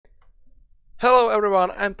Hello everyone,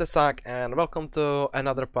 I'm Tesaks and welcome to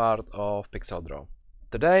another part of PixelDraw.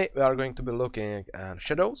 Today we are going to be looking at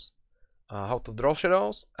shadows, how to draw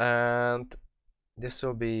shadows, and this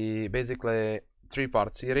will be basically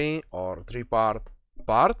three-part series or three-part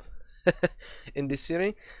part in this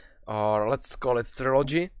series, or let's call it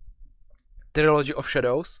trilogy of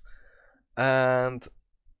shadows. And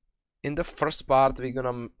in the first part we're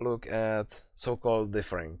gonna look at so-called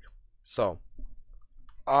dithering. So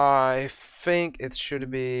I think it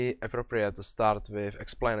should be appropriate to start with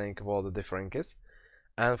explaining what the dithering is,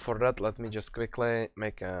 and for that let me just quickly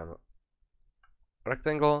make a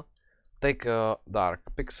rectangle, take a dark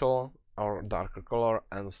pixel or darker color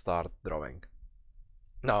and start drawing.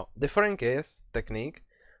 Now, dithering is technique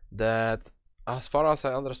that, as far as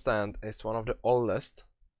I understand, is one of the oldest,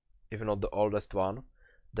 if not the oldest one,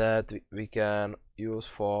 that we can use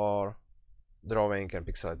for drawing and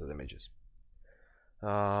pixelated images.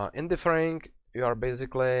 In dithering, you are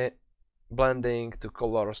basically blending two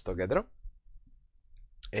colors together.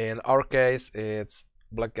 In our case, it's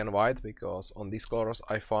black and white, because on these colors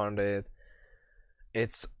I found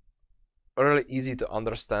it's really easy to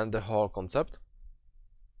understand the whole concept.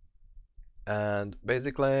 And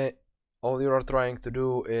basically, all you are trying to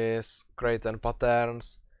do is create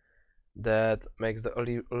patterns that makes the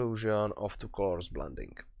illusion of two colors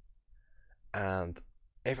blending. And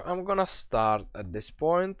if I'm gonna start at this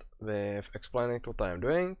point with explaining what I'm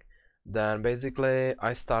doing, then basically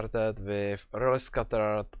I started with really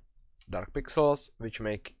scattered dark pixels, which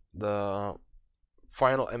make the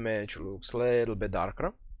final image looks a little bit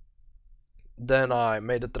darker. Then I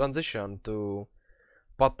made a transition to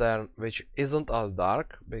pattern which isn't as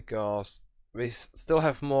dark, because we still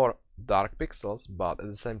have more dark pixels, but at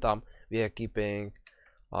the same time we are keeping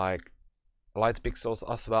like light pixels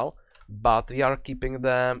as well, but we are keeping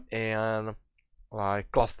them in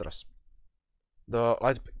like clusters. The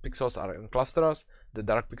light pixels are in clusters, the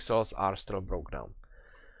dark pixels are still broken down.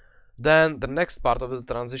 Then the next part of the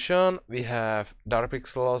transition, we have dark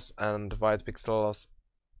pixels and white pixels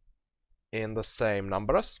in the same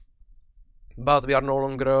numbers, but we are no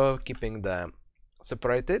longer keeping them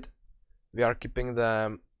separated. We are keeping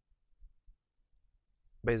them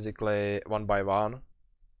basically one by one.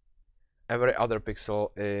 Every other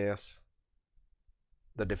pixel is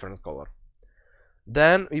the different color.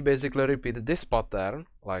 Then we basically repeat this pattern,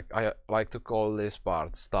 like I like to call this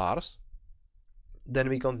part stars. Then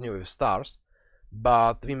we continue with stars,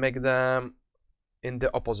 but we make them in the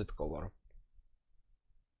opposite color.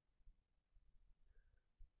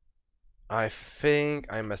 I think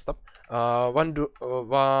I messed up. One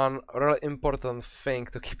really important thing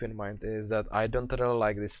to keep in mind is that I don't really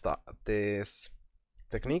like this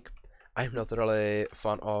technique. I'm not really a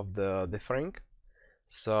fan of the dithering,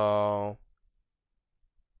 so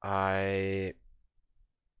I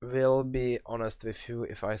will be honest with you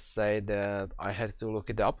if I say that I had to look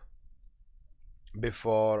it up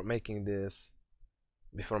before making this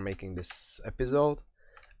episode,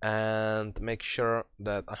 and make sure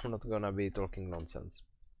that I'm not gonna be talking nonsense.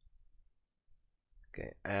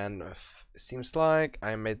 Okay, and it seems like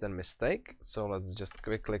I made a mistake, so let's just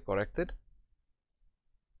quickly correct it.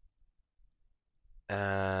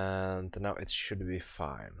 And now it should be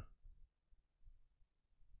fine.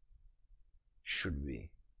 Should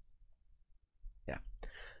be. Yeah.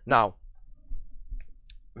 Now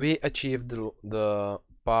we achieved the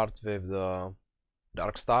part with the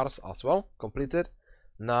dark stars as well, completed.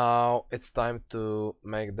 Now it's time to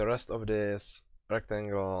make the rest of this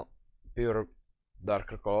rectangle pure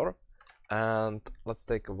darker color, and let's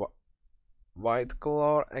take a white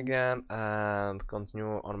color again and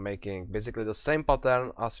continue on making basically the same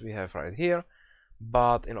pattern as we have right here,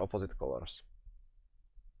 but in opposite colors.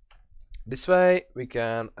 This way we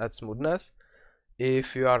can add smoothness.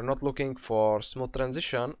 If you are not looking for smooth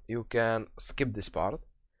transition, you can skip this part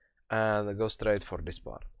and go straight for this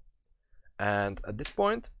part. And at this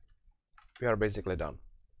point we are basically done,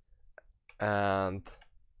 and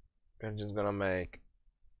we're just gonna make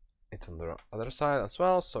it on the other side as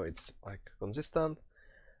well, so it's like consistent.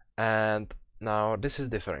 And now this is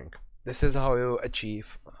dithering. This is how you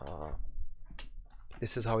achieve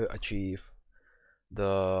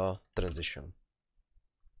the transition.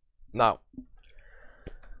 Now,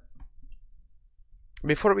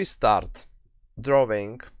 before we start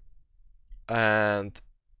drawing, and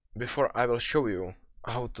before I will show you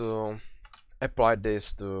how to apply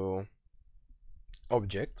this to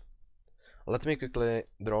object, let me quickly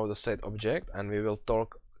draw the set object, and we will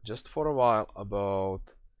talk just for a while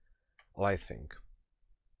about lighting.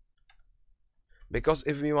 Because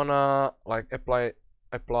if we wanna like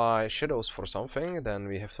apply shadows for something, then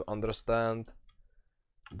we have to understand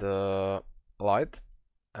the light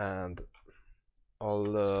and all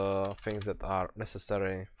the things that are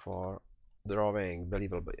necessary for drawing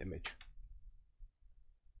believable image.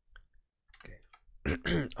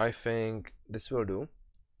 Okay. I think this will do.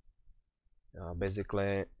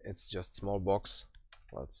 Basically it's just small box.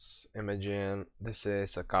 Let's imagine this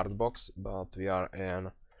is a card box, but we are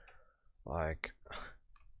in like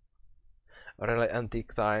really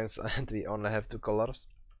antique times and we only have two colors,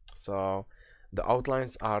 so the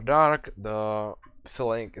outlines are dark, the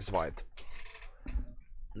filling is white.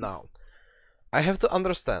 Now I have to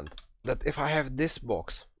understand that if I have this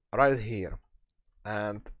box right here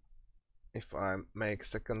and if I make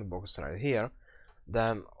second box right here,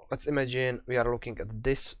 then let's imagine we are looking at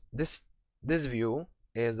this view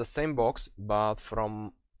is the same box but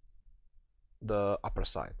from the upper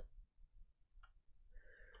side.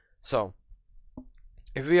 So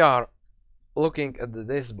if we are looking at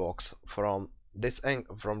this box from this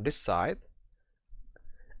side,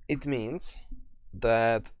 it means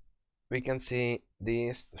that we can see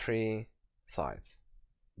these three sides.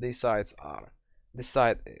 These sides are, this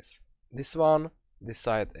side is this one, this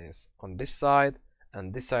side is on this side,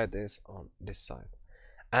 and this side is on this side.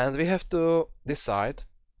 And we have to decide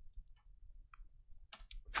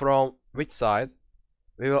from which side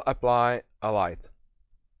we will apply a light.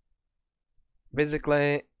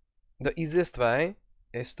 Basically, the easiest way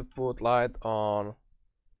is to put light on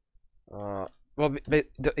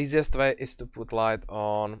the easiest way is to put light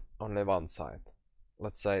on only one side.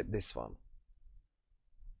 Let's say this one.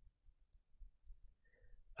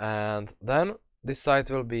 And then this side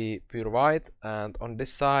will be pure white, and on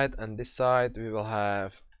this side and this side we will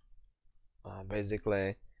have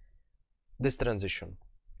basically this transition.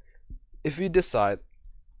 If we decide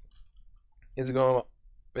it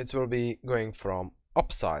will be going from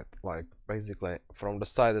upside, like basically from the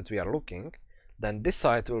side that we are looking, then this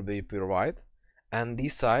side will be pure white and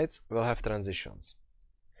these sides will have transitions.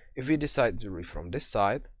 If we decide to be from this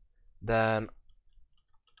side, then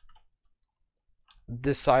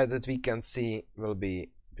this side that we can see will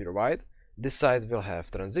be pure white, this side will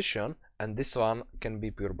have transition, and this one can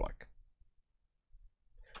be pure black.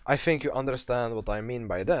 I think you understand what I mean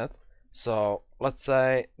by that. So let's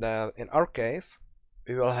say that in our case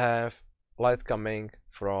we will have light coming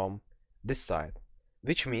from this side,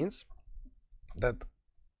 which means that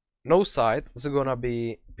no side is gonna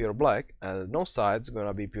be pure black and no side is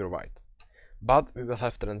gonna be pure white, but we will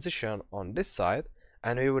have transition on this side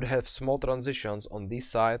and we would have small transitions on these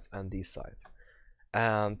sides and these sides.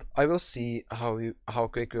 And I will see how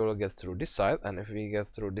quick we will get through this side, and if we get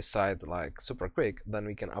through this side like super quick, then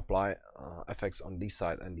we can apply effects on this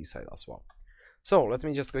side and this side as well. So let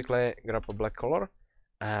me just quickly grab a black color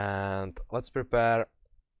and let's prepare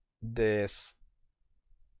this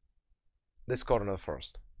corner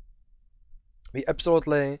first. We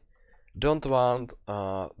absolutely don't want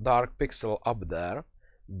dark pixel up there,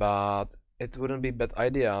 but it wouldn't be bad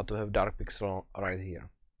idea to have dark pixel right here.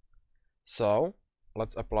 So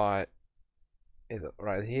let's apply it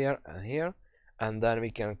right here, and then we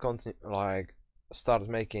can continue, like start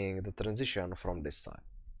making the transition from this side.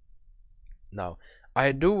 Now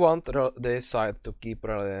I do want this side to keep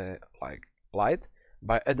really like light,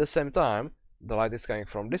 but at the same time the light is coming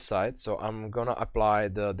from this side, so I'm gonna apply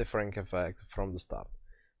the dithering effect from the start.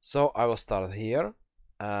 So I will start here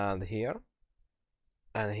and here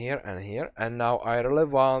and here and here, and now I really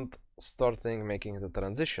want starting making the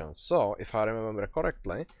transition. So if I remember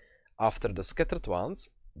correctly, after the scattered ones,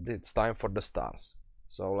 it's time for the stars.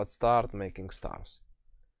 So let's start making stars.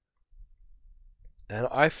 And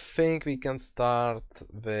I think we can start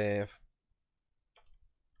with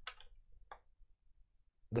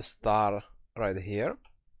the star right here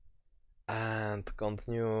and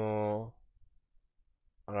continue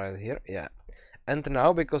right here. Yeah. And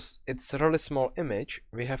now, because it's a really small image,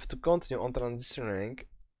 we have to continue on transitioning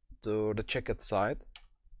to the checked side,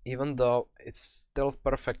 even though it's still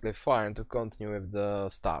perfectly fine to continue with the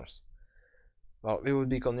stars. Well, we would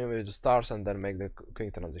be continuing with the stars and then make the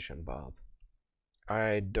quick transition, but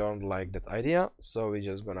I don't like that idea, so we're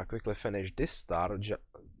just gonna quickly finish this star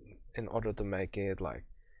in order to make it like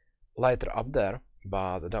lighter up there,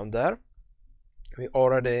 but down there we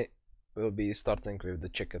already will be starting with the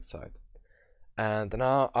checked side. And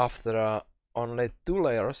now, after only 2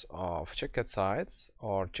 layers of checked sides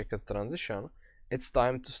or checked transition, it's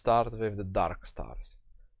time to start with the dark stars.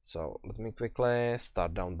 So let me quickly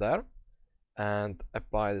start down there and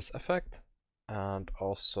apply this effect, and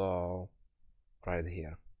also right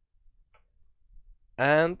here.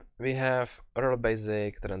 And we have a real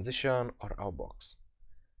basic transition or outbox.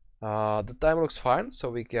 The time looks fine, so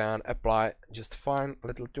we can apply just fine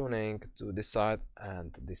little tuning to this side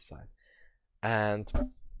and this side. And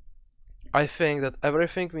I think that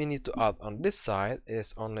everything we need to add on this side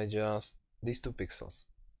is only just these 2 pixels.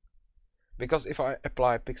 Because if I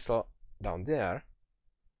apply pixel down there,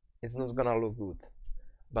 it's not gonna look good.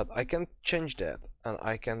 But I can change that, and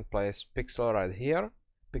I can place pixel right here,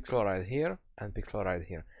 pixel right here, and pixel right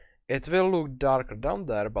here. It will look darker down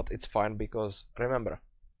there, but it's fine because remember,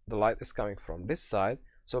 the light is coming from this side,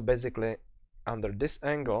 so basically under this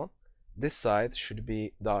angle, this side should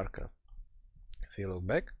be darker. If you look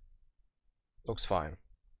back, looks fine.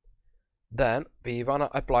 Then we wanna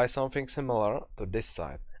apply something similar to this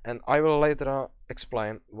side, and I will later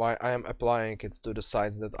explain why I am applying it to the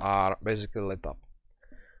sides that are basically lit up.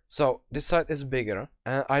 So this side is bigger,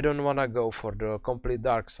 and I don't wanna go for the complete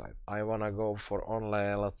dark side. I wanna go for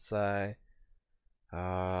only, let's say,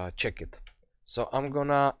 check it. So I'm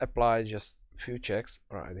gonna apply just few checks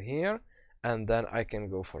right here, and then I can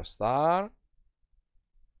go for star,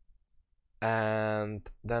 and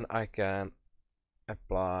then I can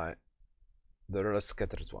apply the really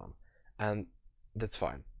scattered one, and that's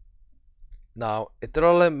fine. Now it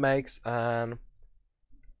really makes an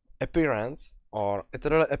appearance, or it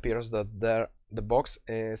really appears that the box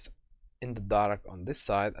is in the dark on this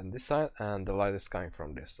side and this side, and the light is coming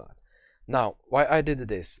from this side. Now why I did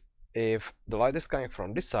this: if the light is coming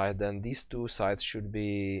from this side, then these 2 sides should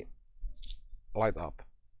be light up.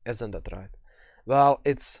 Isn't that right? Well,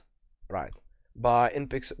 it's right. But in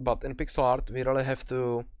pixel art we really have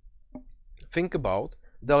to think about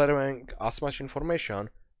delivering as much information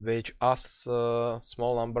with as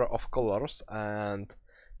small number of colors and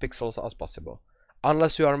pixels as possible.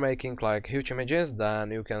 Unless you are making like huge images,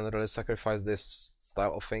 then you can really sacrifice this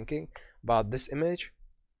style of thinking, but this image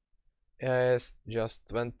is just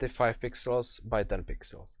 25 pixels by 10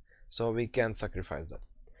 pixels, so we can sacrifice that.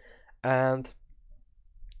 And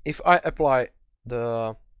if I apply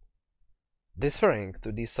the dithering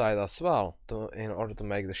to this side as well, in order to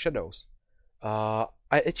make the shadows, I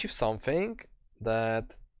achieve something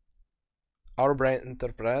that our brain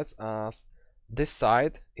interprets as this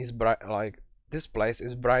side is bright, like this place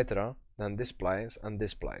is brighter than this place and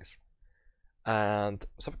this place, and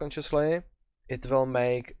subconsciously it will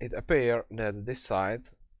make it appear that this side,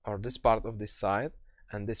 or this part of this side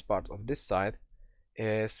and this part of this side,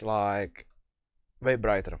 is like way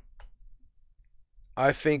brighter.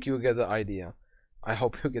 I think you get the idea. I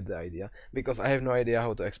hope you get the idea, because I have no idea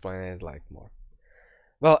how to explain it like more.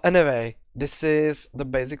 Well, anyway, this is the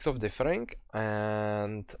basics of dithering,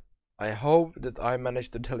 and I hope that I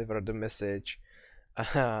managed to deliver the message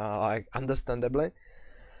like understandably.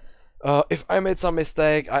 If I made some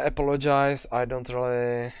mistake, I apologize. I don't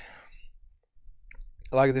really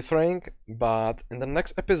like dithering, but in the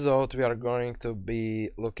next episode we are going to be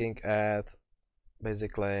looking at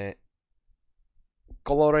basically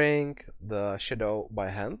coloring the shadow by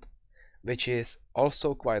hand, which is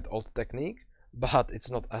also quite old technique, but it's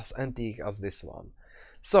not as antique as this one.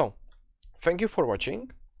 So thank you for watching.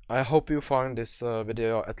 I hope you found this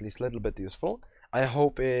video at least a little bit useful. I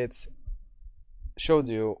hope it showed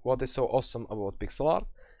you what is so awesome about pixel art,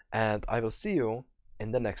 and I will see you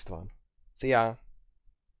in the next one. See ya!